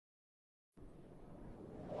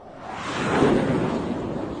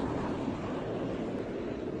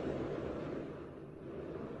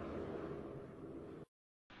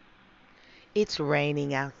It's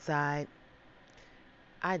raining outside.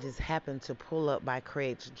 I just happened to pull up by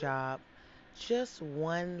Craig's job. Just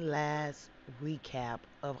one last recap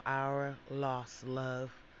of our lost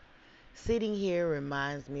love. Sitting here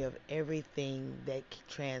reminds me of everything that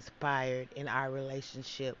transpired in our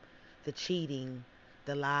relationship, the cheating,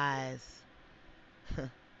 the lies,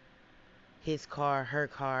 his car, her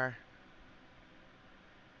car.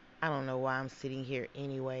 I don't know why I'm sitting here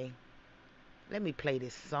anyway. Let me play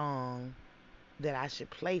this song that I should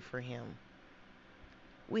play for him.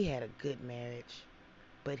 We had a good marriage,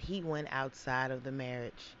 but he went outside of the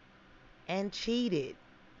marriage and cheated.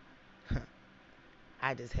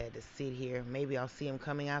 I just had to sit here. Maybe I'll see him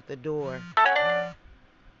coming out the door.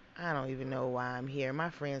 I don't even know why I'm here. My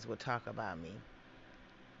friends would talk about me.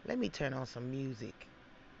 Let me turn on some music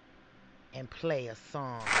and play a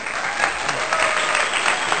song.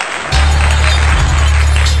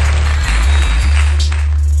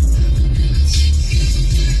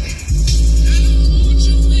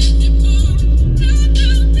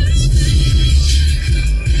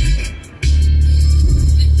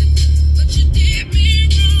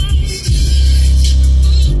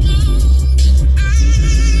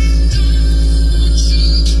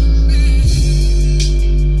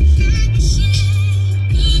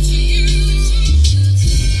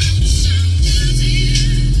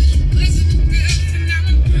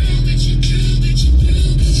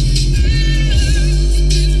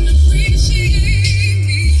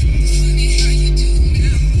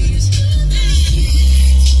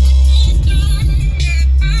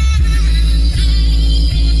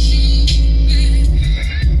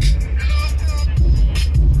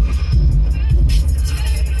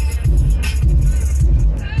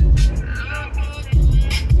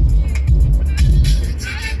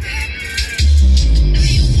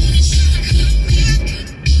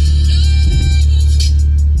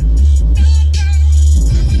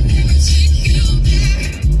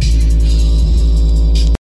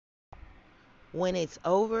 When it's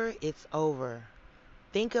over, it's over.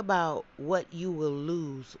 Think about what you will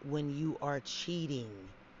lose when you are cheating.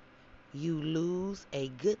 You lose a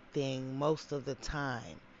good thing most of the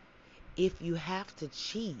time. If you have to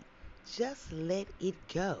cheat, just let it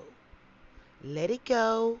go. Let it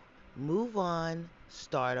go, move on,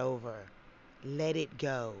 start over. Let it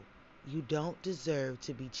go. You don't deserve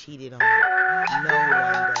to be cheated on. No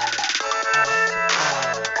one does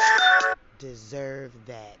at all deserve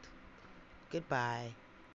that. Goodbye.